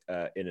outbreak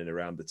in and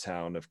around the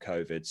town of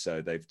COVID. So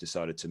they've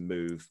decided to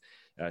move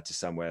to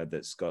somewhere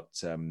that's got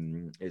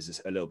is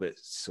a little bit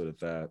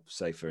sort of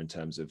safer in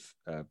terms of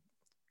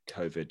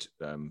COVID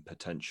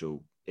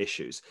potential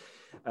issues.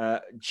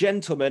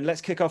 Gentlemen, let's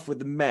kick off with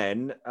the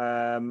men.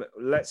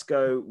 Let's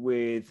go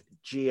with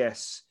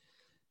GS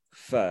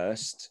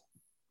first.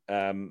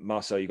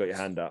 Marcel, you got your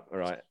hand up. All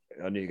right,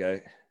 on you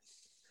go.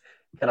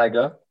 Can I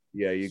go?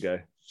 Yeah, you go.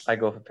 I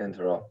go for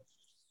Pinturo.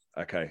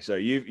 Okay, so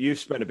you've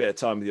spent a bit of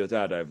time with your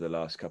dad over the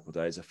last couple of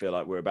days. I feel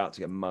like we're about to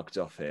get mugged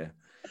off here.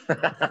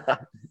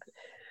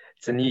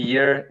 It's a new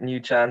year, new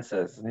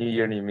chances. New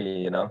year, new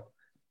me, you know?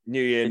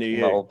 New year,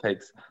 new My you. old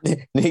pigs.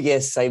 New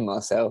year, same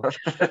Marcel.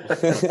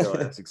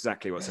 That's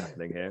exactly what's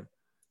happening here.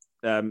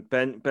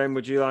 Ben,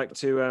 would you like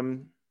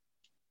to...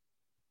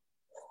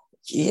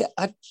 Yeah,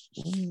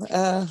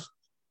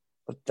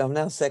 I'm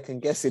now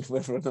second guessing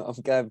whether or not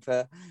I'm going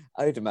for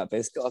Odermatt, but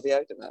it's got to be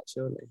Odermatt,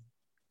 surely.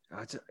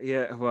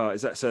 Yeah, well,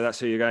 is that so? That's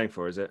who you're going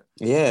for, is it?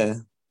 Yeah.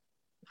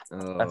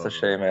 Oh. That's a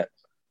shame, mate.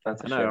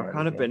 That's a shame. I've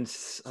kind of been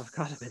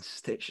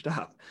stitched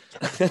up.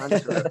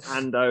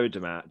 And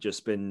Odermatt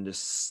just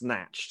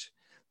snatched.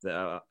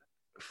 Just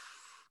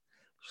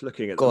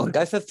looking at. Go on,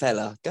 go for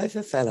Fella. Do it.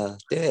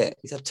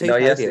 He's had 2 No,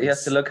 podiums. he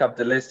has to look up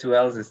the list. Who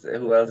else is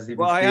even?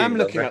 Well, I am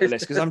looking at the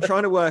list because I'm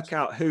trying to work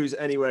out who's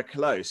anywhere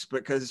close.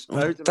 Because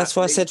that's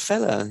why I said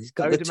Fella. He's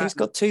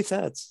got 2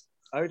 thirds.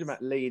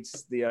 Odermatt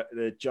leads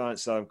the Giant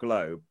Slalom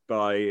Globe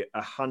by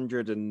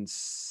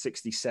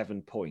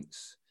 167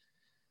 points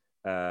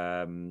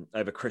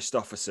over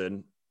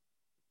Kristoffersen.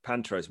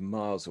 Pantero's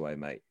miles away,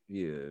 mate.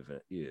 You're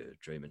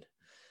dreaming.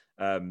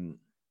 I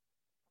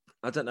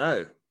don't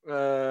know.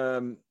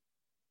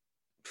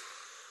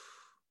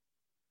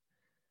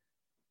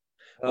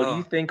 Well,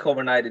 you think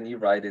overnight and you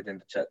write it in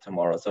the chat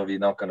tomorrow, so we're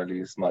not going to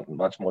lose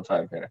much more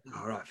time here.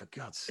 All right, for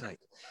God's sake.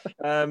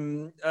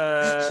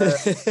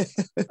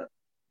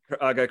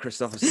 I'll go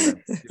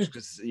Kristoffersen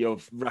because you're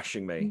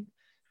rushing me.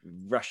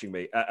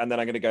 And then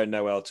I'm going to go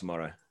Noel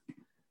tomorrow.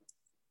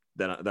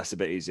 Then that's a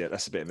bit easier.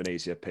 That's a bit of an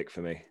easier pick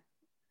for me.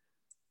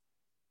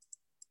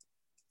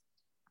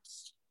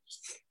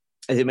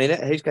 Is it me?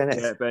 Who's going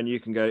next? Yeah, Ben,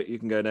 you can go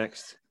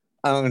next.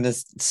 I'm going to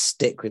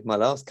stick with my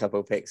last couple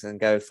of picks and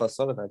go for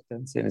Solivad,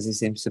 seeing as he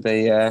seems to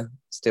be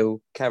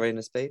still carrying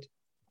the speed.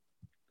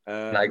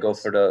 And I go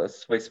for the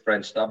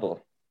Swiss-French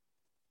double.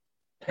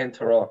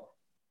 Pinturo.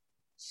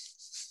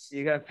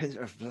 You go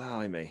Pinturo,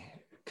 blimey.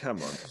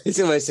 Come on. It's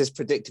almost as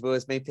predictable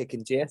as me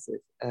picking GS's.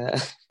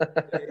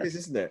 It is,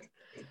 isn't it?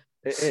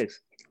 It is.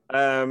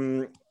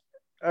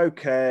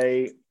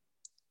 Okay.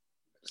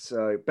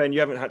 So Ben, you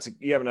haven't had a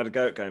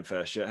go at going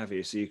first yet, have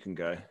you? So you can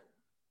go.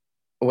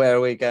 Where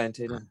are we going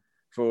to now?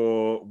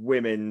 For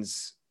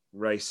women's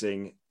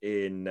racing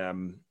in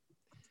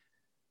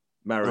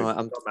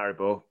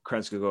Maribor,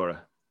 Kranjska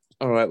Gora.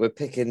 All right, we're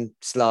picking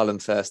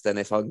slalom first then,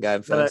 if I'm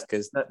going first,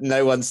 because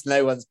no one's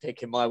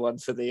picking my one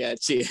for the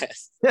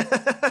GS.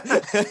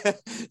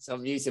 So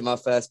I'm using my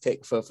first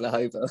pick for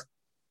Vlahova.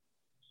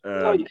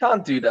 No, you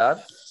can't do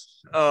that.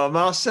 Oh,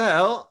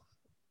 Marcel.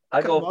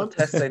 I go for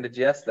Tessa in the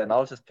GS then.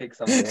 I'll just pick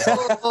something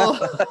else.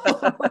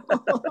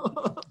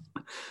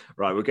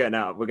 Right, we're getting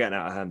out of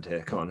hand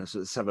here. Come on,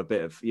 let's have a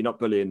bit of. Don't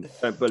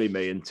bully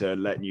me into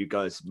letting you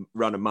guys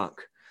run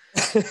amok.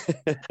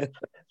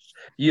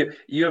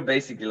 You're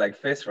basically like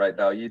Fizz right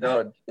now. You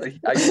don't. No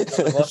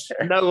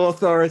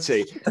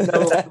authority.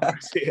 No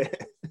authority.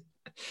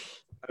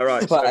 All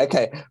right. So,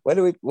 okay. What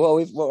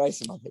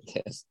race am I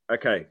picking?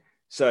 Okay,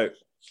 so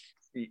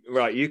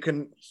right, you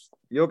can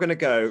You're going to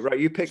go, right,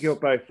 you pick your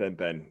both then,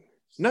 Ben.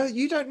 No,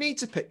 you don't need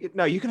to pick.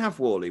 No, you can have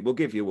Worley. We'll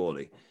give you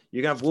Worley.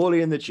 You can have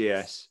Worley in the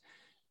GS.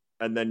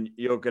 And then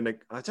you're going to,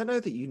 I don't know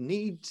that you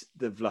need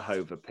the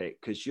Vlahova pick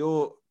because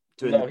you're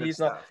doing No, the he's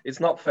stuff. not. It's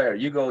not fair.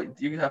 You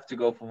have to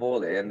go for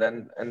Wally, and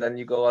then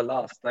you go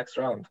last next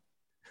round.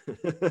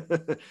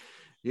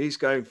 He's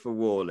going for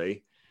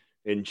Worley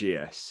in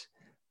GS.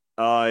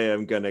 I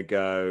am going to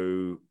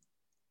go,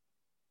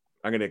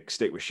 I'm going to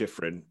stick with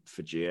Schifrin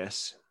for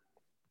GS.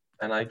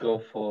 And I go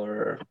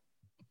for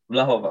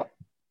Vlahova.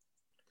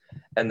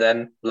 And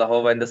then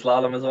Vlahova in the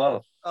slalom as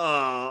well.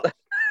 Oh.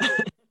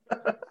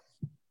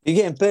 You're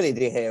getting bullied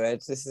here,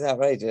 Ed. This is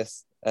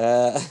outrageous.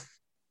 All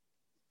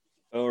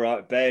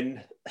right,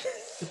 Ben.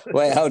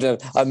 Wait, hold on.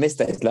 I missed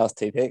those last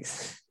two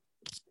picks.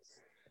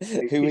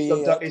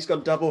 He's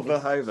gone double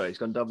Vlahova. He's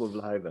gone double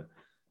Vlahova.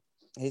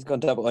 He's gone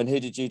double. And who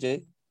did you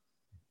do?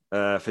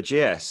 For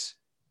GS,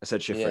 I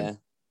said Schifrin. Yeah.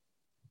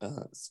 Oh,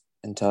 that's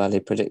entirely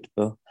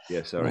predictable.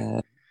 Yeah, sorry.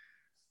 Am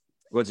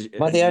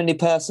I the only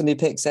person who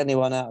picks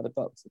anyone out of the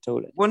box at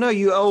all? Well, no,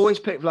 you always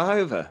pick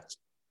Vlahova.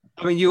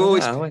 I mean, you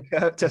always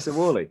pick Tessa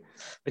Worley.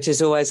 Which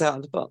is always out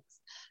of the box.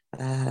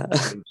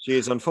 She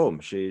is on form.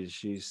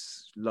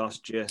 She's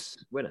last GS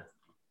winner.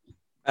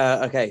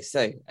 Okay,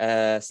 so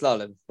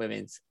slalom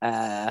women's.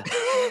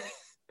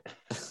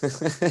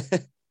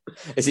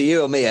 Is it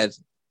you or me, Ed?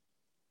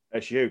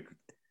 It's you.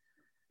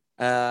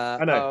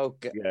 I know.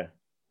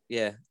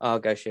 Yeah, I'll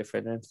go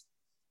Schifrin then.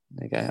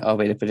 There you go. I'll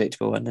be the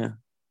predictable one now.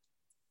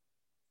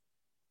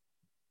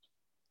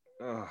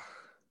 Oh.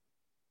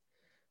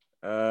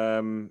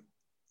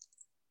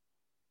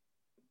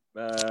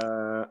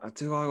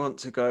 Do I want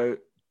to go?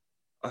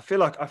 I feel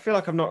like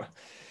I'm not.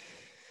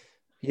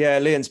 Yeah,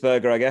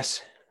 Liensberger, I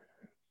guess.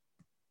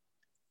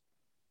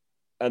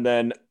 And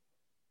then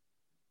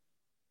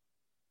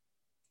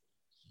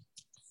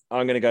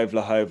I'm going to go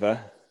Vlahova.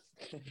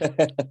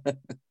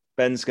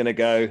 Ben's going to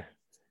go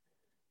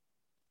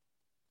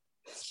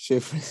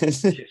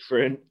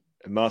Schifrin.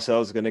 And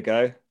Marcel's going to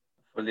go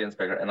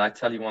Liensberger. And I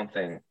tell you one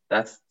thing,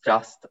 that's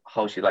just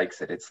how she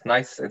likes it. It's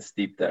nice and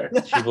steep there.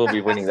 She will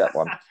be winning that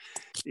one.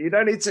 You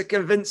don't need to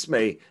convince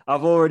me.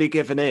 I've already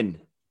given in.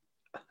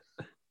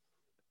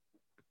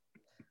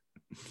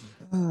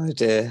 Oh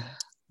dear.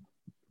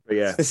 But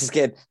yeah. This is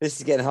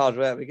getting hard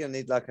work. We're gonna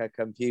need like a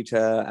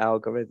computer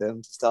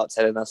algorithm to start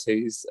telling us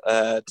whose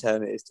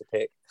turn it is to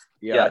pick.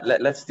 Yeah,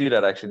 let's do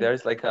that actually. There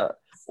is like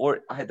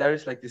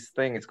this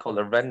thing, it's called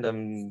a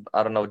random,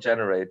 I don't know,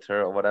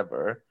 generator or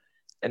whatever.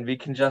 And we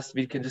can just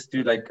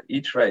do like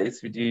each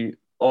race, we do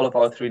all of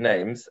our three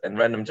names and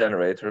random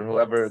generator, and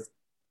whoever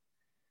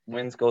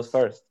wins goes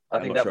first.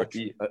 I'm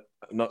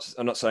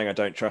not saying I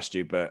don't trust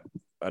you, but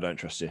I don't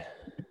trust you.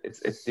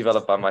 It's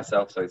developed by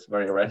myself, so it's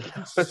very random.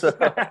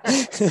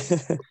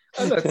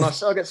 Oh, look,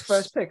 Marcel gets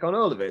first pick on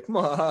all of it.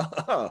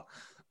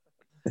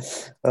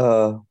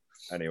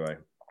 Anyway.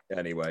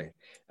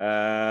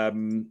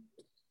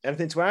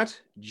 Anything to add,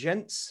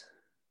 gents?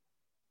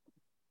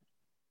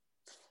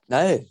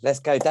 No, let's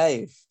go,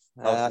 Dave.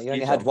 You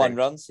only had one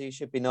run, so you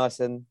should be nice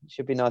and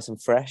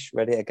fresh,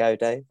 ready to go,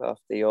 Dave,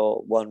 after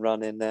your one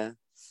run in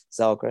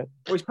Zagreb.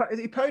 Well,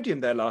 he podiumed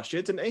there last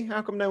year, didn't he?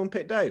 How come no one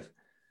picked Dave?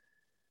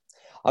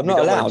 I'm not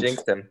allowed.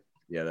 Jinx him.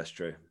 Yeah, that's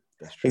true.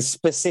 He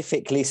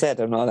specifically said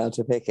I'm not allowed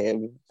to pick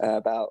him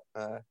about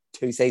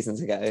 2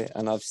 seasons ago,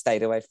 and I've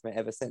stayed away from it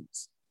ever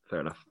since. Fair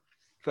enough.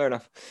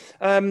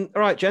 All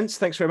right, gents,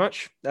 thanks very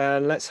much.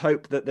 Let's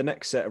hope that the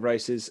next set of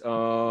races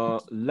are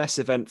less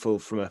eventful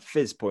from a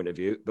FIS point of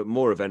view, but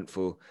more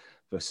eventful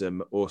for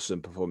some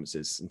awesome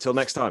performances. Until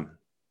next time,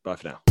 bye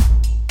for now.